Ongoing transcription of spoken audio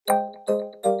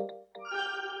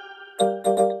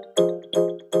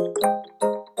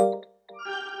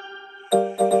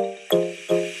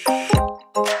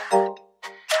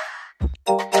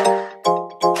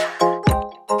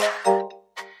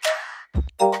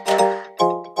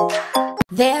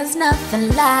There's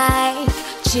nothing like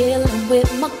chilling with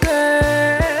my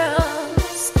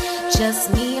girls,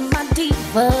 just me and my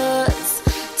divas,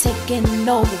 taking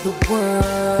over the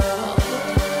world.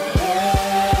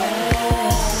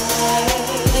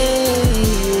 Hey,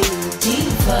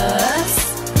 divas.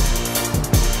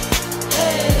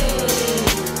 Hey,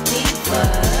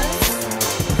 divas.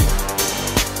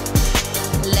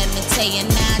 Let me tell you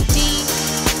now.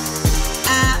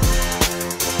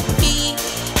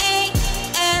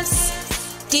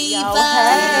 Yo, hey.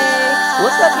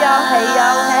 What's up, y'all? Hey,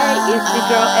 y'all. Hey, it's your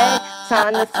girl A.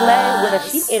 Time to slay with a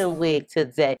SHEIN wig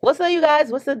today. What's up, you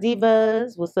guys? What's up,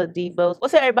 divas? What's up, divos?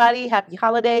 What's up, everybody? Happy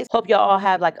holidays. Hope y'all all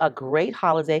have like a great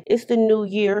holiday. It's the new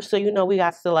year, so you know we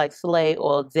got to like slay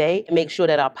all day and make sure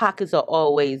that our pockets are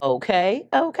always okay.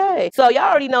 Okay. So y'all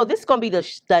already know this is gonna be the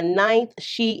 9th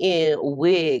SHEIN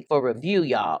wig for review,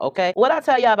 y'all. Okay. What I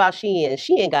tell y'all about SHEIN?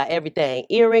 SHEIN got everything.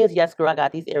 Earrings. Yes, girl, I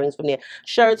got these earrings from there.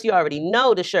 Shirts. You already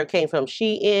know the shirt came from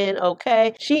SHEIN.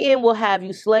 Okay. SHEIN will have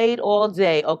you slayed all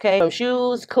day. Okay. From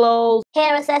shoes, clothes,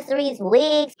 hair accessories,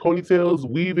 wigs, ponytails,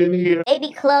 weave in here,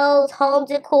 baby clothes, home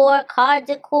decor, car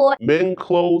decor, men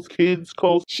clothes, kids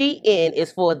clothes. SHEIN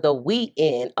is for the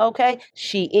weekend, okay?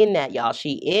 SHEIN that, y'all.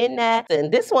 SHEIN that.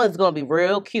 And this one's gonna be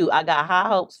real cute. I got high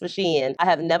hopes for SHEIN. I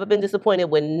have never been disappointed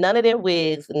with none of their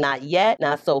wigs, not yet,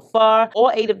 not so far.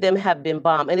 All 8 of them have been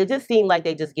bomb, and it just seemed like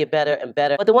they just get better and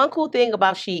better. But the one cool thing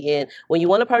about SHEIN, when you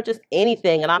want to purchase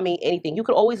anything, and I mean anything, you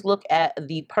can always look at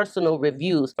the personal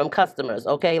reviews from customers,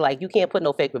 okay? Like, you can't put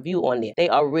no fake review on there. They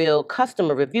are real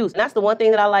customer reviews. And that's the one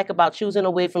thing that I like about choosing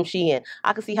a wig from SHEIN.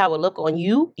 I can see how it look on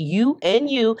you, and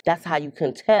you. That's how you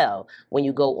can tell when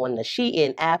you go on the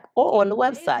SHEIN app or on the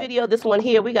website. This one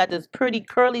here, we got this pretty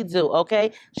curly do,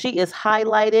 okay? She is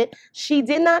highlighted. She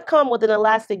did not come with an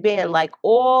elastic band. Like,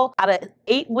 all out of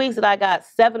 8 wigs that I got,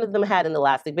 7 of them had an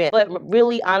elastic band. But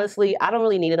really, honestly, I don't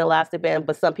really need an elastic band,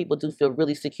 but some people do feel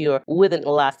really secure with an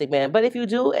elastic band. But if you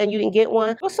do and you didn't get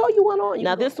one, well, so you want on.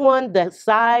 Now this one, the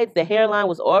sides, the hairline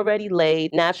was already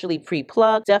laid, naturally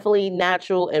pre-plucked, definitely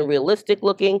natural and realistic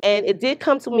looking. And it did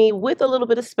come to me with a little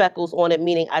bit of speckles on it,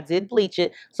 meaning I did bleach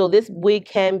it. So this wig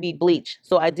can be bleached.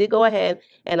 So I did go ahead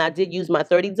and I did use my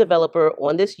 30 developer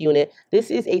on this unit. This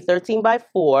is a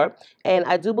 13x4, and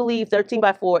I do believe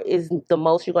 13x4 is the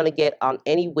most you're going to get on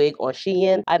any wig on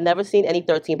SHEIN. I've never seen any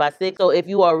 13x6. So if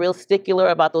you are real stickler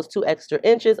about those 2 extra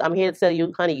inches, I'm here to tell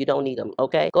you, honey, you don't need them,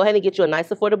 okay? Go ahead and get you a nice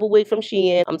affordable wig from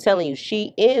SHEIN. I'm telling you,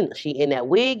 SHEIN that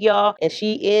wig, y'all, and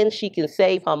she can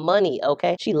save her money,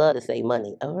 okay? She love to save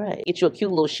money, all right? Get you a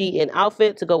cute little SHEIN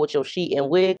outfit to go with your SHEIN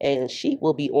wig, and she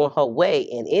will be on her way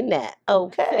and in that,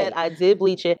 okay? And I did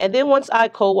bleach it, and then once I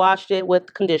co-washed it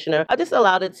with conditioner, I just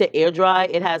allowed it to air dry.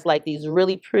 It has like these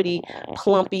really pretty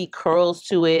plumpy curls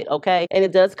to it, okay? And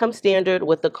it does come standard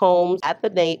with the combs at the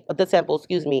nape, the temple,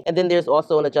 excuse me, and then there's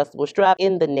also an adjustable strap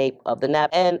in the nape of the nap,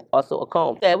 and also a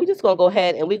comb. So we just gonna go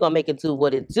ahead and we're gonna make it do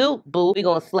what it do, boo. We're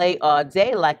gonna slay all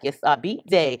day like it's our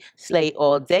B-day. Slay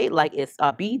all day like it's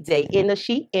our B-day in the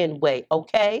SHEIN way,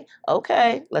 okay?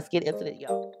 Okay, let's get into it,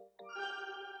 y'all.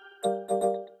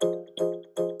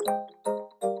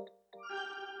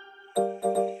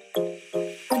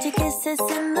 Want your kisses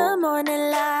in the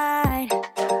morning light,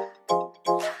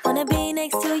 wanna be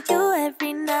next to you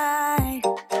every night.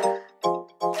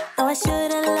 No, I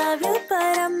shouldn't love you,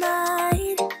 but I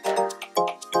might,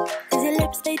 'cause your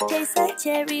lips, they taste like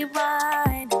cherry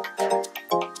wine.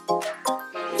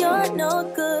 You're no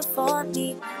good for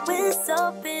me, we're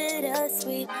so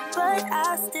bittersweet, but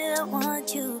I still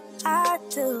want you, I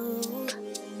do.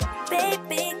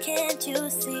 Baby, can't you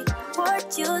see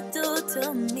what you do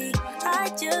to me? I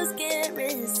just can't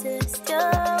resist you.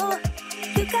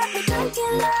 You got me drunk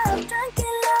in love,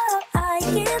 I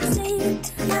can't sleep.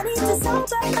 I need to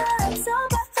sober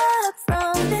up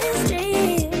from this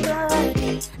dream.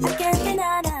 But I can't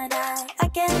deny, I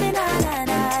can't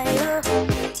deny you.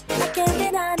 I can't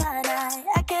deny,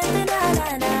 I can't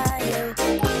deny you.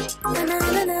 Na na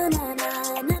na na na na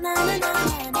na na na na na.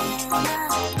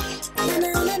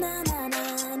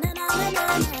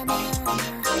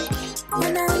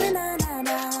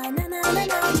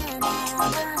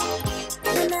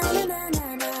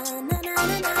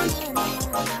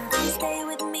 Stay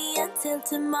with me until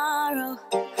tomorrow.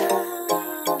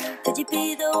 Could you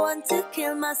be the one to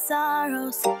kill my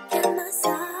sorrows?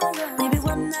 Maybe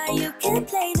one night you can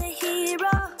play the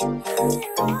hero,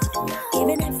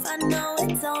 even if I know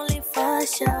it's only for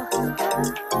show.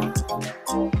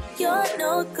 You're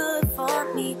no good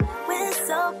for me, we're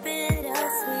so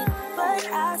bittersweet, but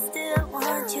I still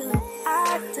want you,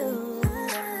 I do.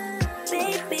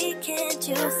 Baby, can't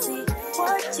you see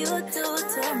what you do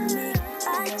to me?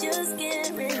 I just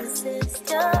can't resist.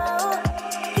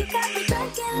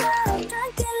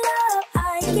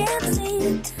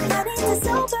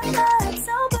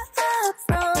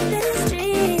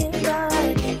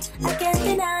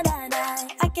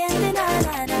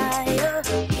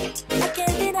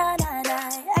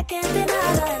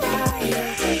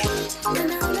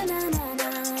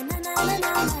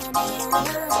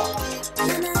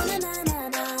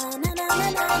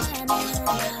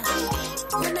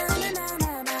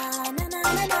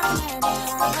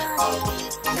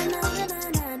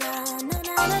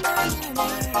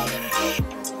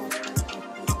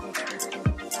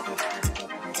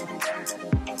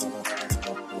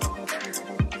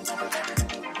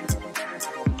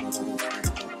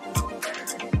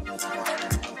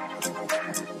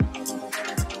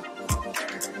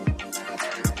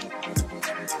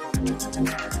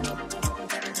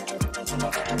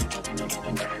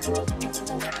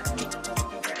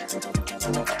 You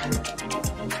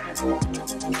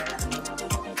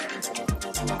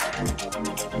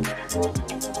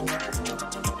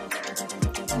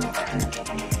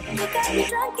got me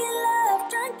drunk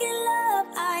in love,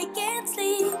 I can't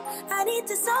sleep. I need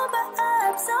to sober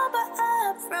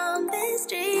up from this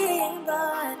dream.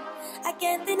 But I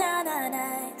can't deny,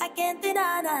 I can't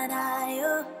deny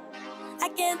you. I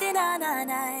can't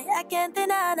deny, I can't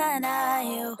deny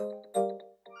you.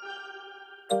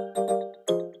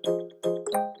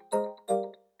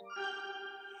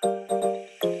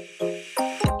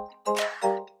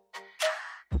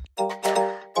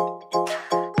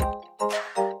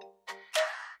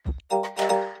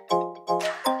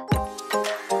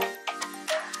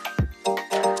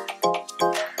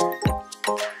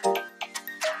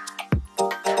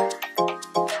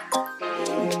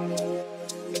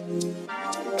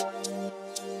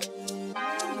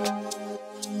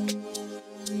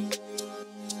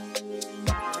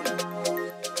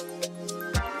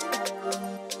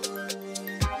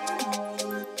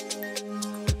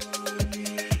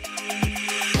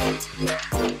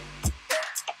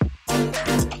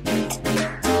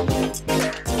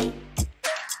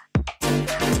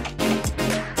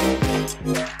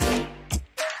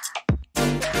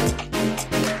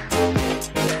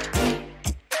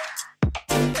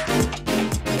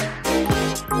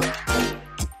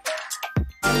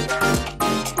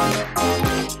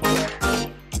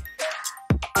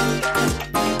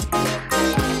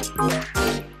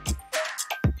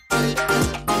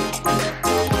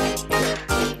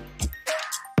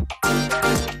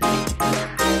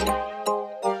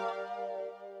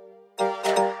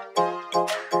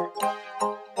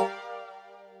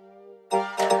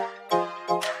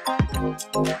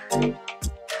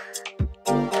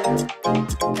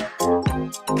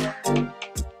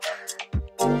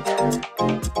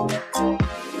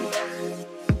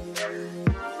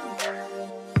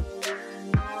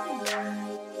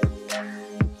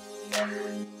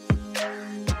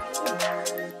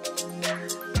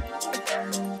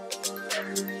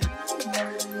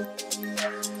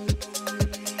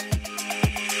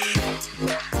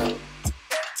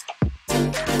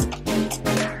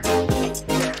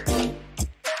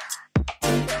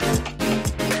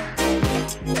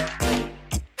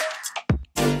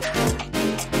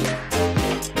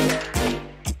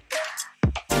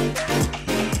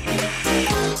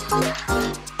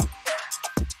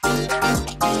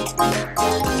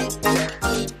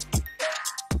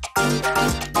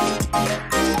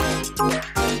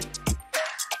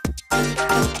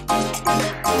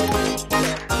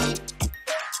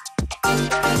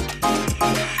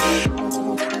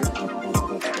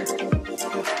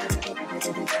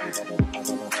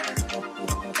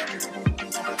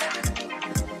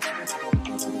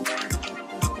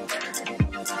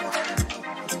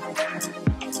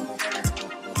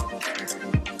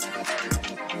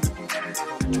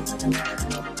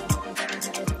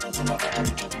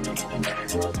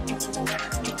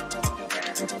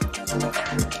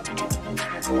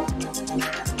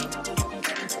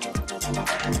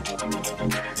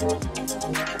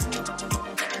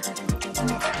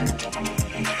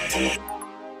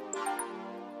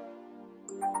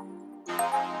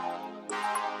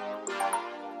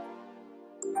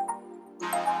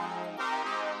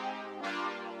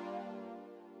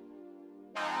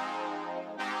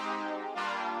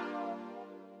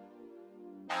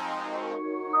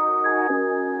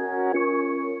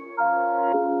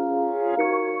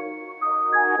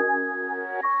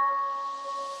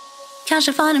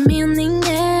 Kanske var det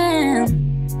meningen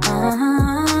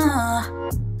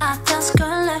att jag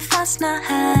skulle fastna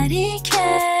här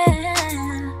ikväll.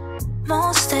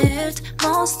 Måste ut,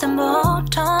 måste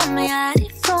bort, ta mig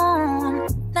härifrån.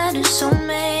 När du såg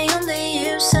mig under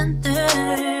ljusen du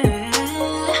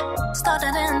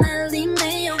startade en eld i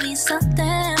mig och visade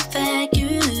en väg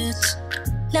ut.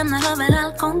 Lämnar över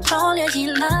all kontroll, jag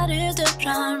gillar hur du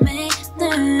rör mig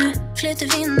nu. Flyter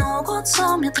vi något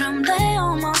som jag drömde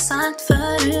om och sagt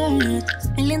förut.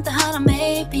 Vill inte höra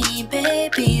maybe,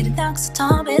 baby, det är dags att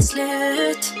ta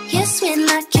beslut. Yes, vill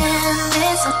I can,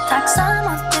 är så tacksam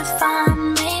att du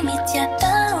fann mig. Mitt hjärta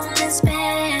håller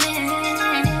space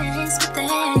för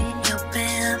dig. Jag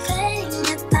behöver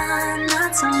inget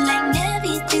annat så länge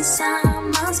vi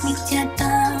tillsammans. Mitt hjärta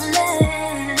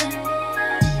håller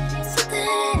för dig.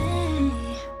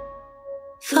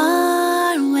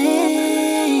 Far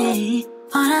away,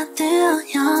 bara du och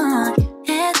jag.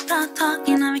 Ett bra tag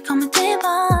innan vi kommer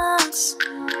tillbaks.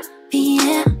 Vi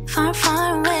är far,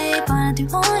 far away, bara du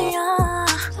och jag.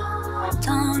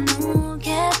 Ta nog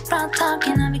ett bra tag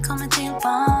innan vi kommer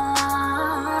tillbaks.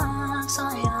 Så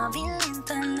jag vill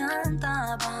inte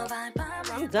landa, bara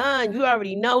I'm done. one. You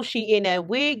already know SHEIN that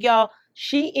wig, y'all.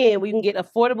 SHEIN, we can get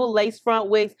affordable lace front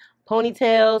wigs,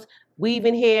 ponytails,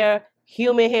 weaving hair,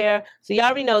 human hair. So you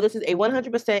already know this is a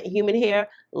 100% human hair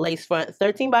lace front,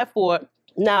 13x4.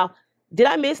 Now, did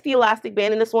I miss the elastic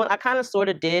band in this one? I kind of sort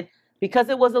of did, because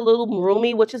it was a little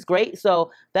roomy, which is great.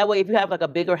 So that way, if you have like a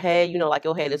bigger head, you know, like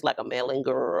your head is like a melon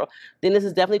girl, then this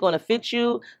is definitely going to fit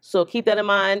you. So keep that in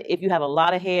mind. If you have a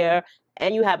lot of hair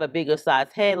and you have a bigger size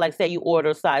head, like say you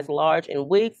order size large in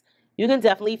wigs, you can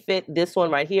definitely fit this one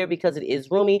right here because it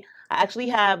is roomy. I actually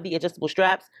have the adjustable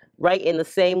straps right in the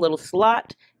same little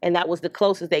slot, and that was the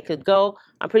closest they could go.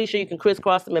 I'm pretty sure you can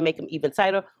crisscross them and make them even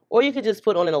tighter, or you could just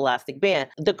put on an elastic band.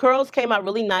 The curls came out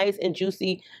really nice and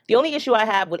juicy. The only issue I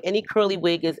have with any curly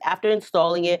wig is after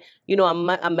installing it, you know,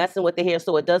 I'm messing with the hair,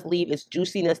 so it does leave its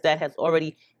juiciness that has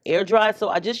already air dried. So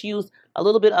I just used a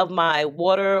little bit of my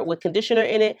water with conditioner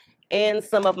in it and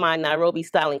some of my Nairobi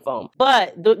styling foam.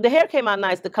 But the hair came out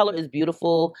nice. The color is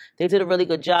beautiful. They did a really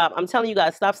good job. I'm telling you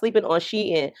guys, stop sleeping on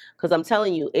SHEIN, because I'm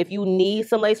telling you, if you need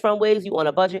some lace front wigs, you on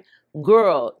a budget,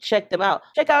 girl, check them out.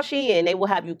 Check out SHEIN. They will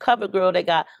have you covered, girl. They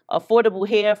got affordable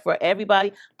hair for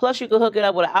everybody. Plus, you can hook it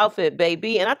up with an outfit,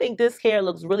 baby. And I think this hair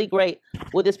looks really great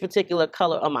with this particular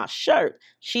color on my shirt.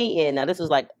 SHEIN. Now, this was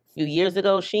like a few years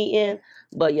ago, SHEIN.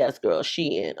 But yes, girl,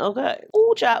 SHEIN. Okay.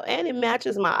 Ooh, child. And it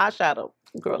matches my eyeshadow.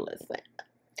 Girl, listen.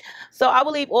 So I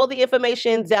will leave all the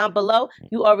information down below.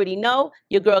 You already know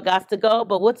your girl got to go.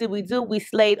 But what did we do? We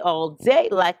slayed all day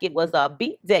like it was a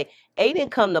beat day.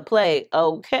 Aiden come to play,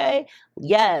 okay?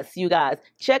 Yes, you guys.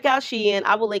 Check out SHEIN.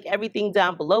 I will link everything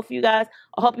down below for you guys.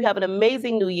 I hope you have an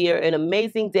amazing new year, an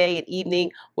amazing day and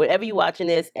evening, wherever you're watching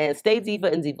this. And stay diva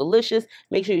and divalicious.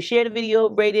 Make sure you share the video,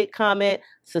 rate it, comment,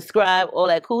 subscribe, all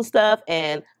that cool stuff.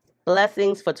 And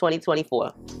blessings for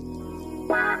 2024.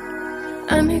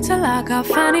 I need to log off,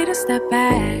 I need to step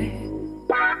back.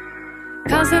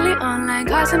 Constantly online,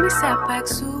 causing me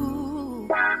setbacks too.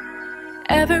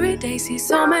 Every day see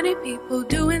so many people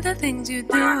doing the things you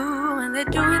do, and they're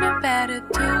doing it better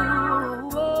too.